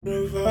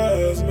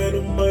Fast, man,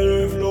 the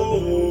money flow.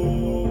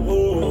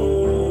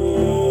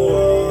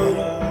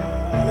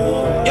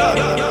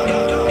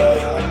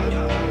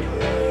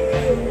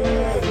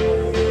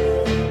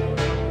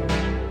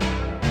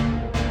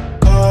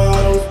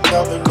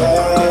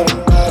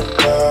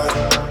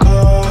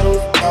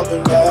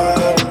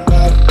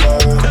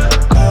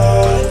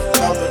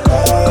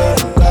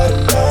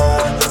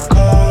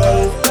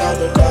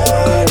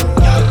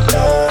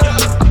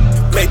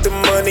 Make the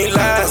money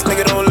last,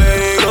 nigga, don't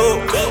let it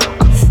go.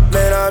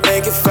 Man, I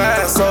make it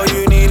fast, all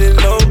you need to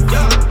know.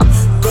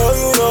 Girl,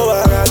 you know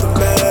I got the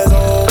bands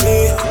on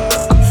me.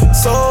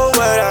 So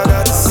what, I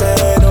got the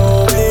sand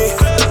on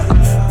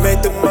me.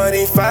 Make the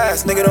money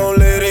fast, nigga, don't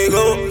let it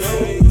go.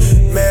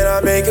 Man,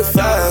 I make it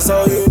fast,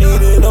 all you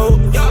need to know.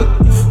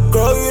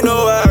 Girl, you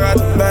know I got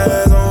the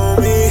bands on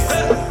me.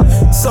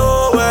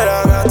 So what,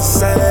 I got the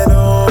sand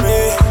on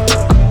me.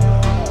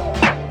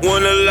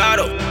 Won a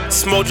lotto,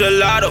 smoke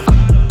gelato.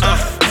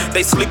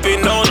 They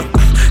sleeping on them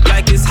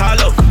like it's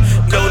hollow.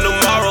 No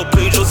tomorrow,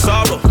 please your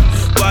sorrow.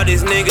 Why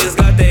these niggas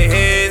got their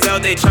hands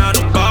out, they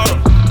tryna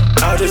borrow.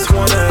 I just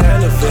wanna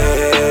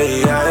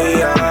elevate, yeah,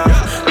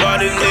 yeah. Why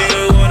these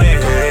niggas wanna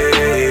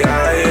hate,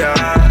 yeah,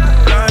 yeah.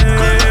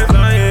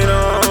 Flying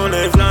on,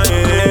 they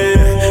flying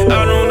in.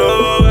 I don't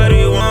know what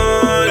they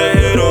want, they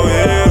hate on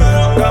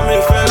it. Got me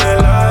feeling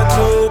like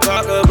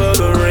Tupac above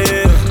the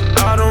rim.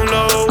 I don't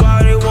know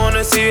why they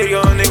wanna see a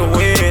young nigga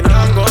win.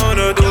 I'm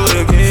gonna do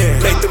it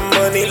again. Make the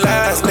money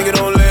last, nigga,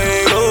 don't let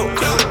it go.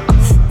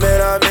 Man,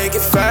 I make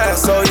it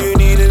fast, all you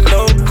need to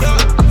know.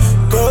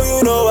 Girl,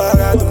 you know I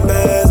got the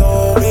bands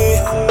on me.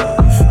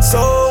 So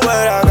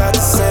what, I got the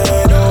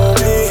sand on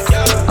me.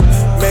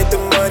 Make the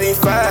money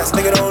fast,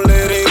 nigga, don't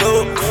let it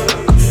go.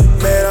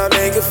 Man, I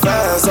make it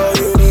fast, all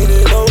you need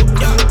to know.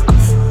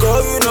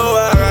 Girl, you know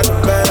I got the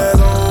bands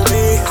on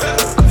me.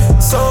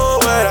 So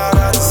what, I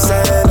got the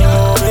sand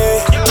on me.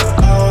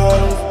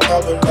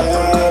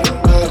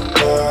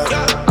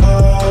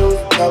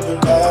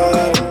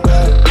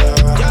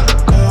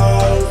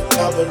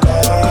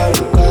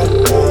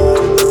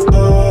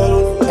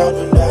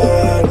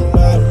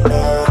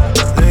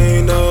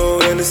 Ain't no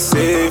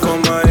Hennessy for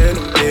my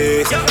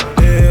enemies.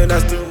 Yeah,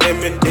 that's the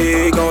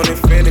remedy, gon'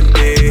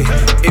 infinity.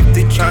 If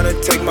they tryna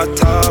take my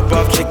top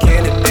off, check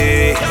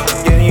Kennedy.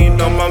 Yeah, you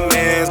know my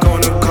man's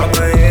gonna come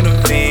and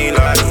intervene.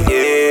 Like,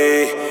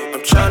 yeah,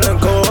 I'm tryna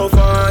go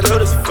far into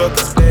this fucking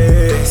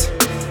space.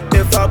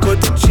 If I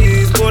put the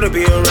cheese, would it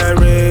be a red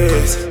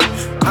race?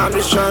 I'm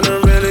just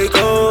tryna really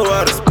go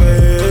out of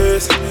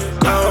space.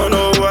 I don't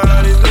know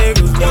why these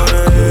niggas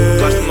wanna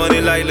hate. Watch the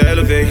money like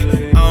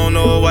elevate. I don't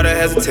know why they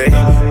hesitate.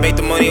 Make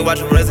the money, watch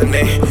it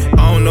resonate.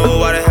 I don't know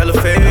why the hell it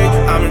fake.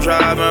 I'm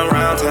driving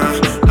around town.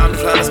 I'm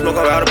tryna smoke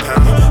out a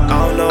pound.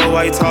 I don't know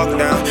why you talking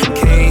down.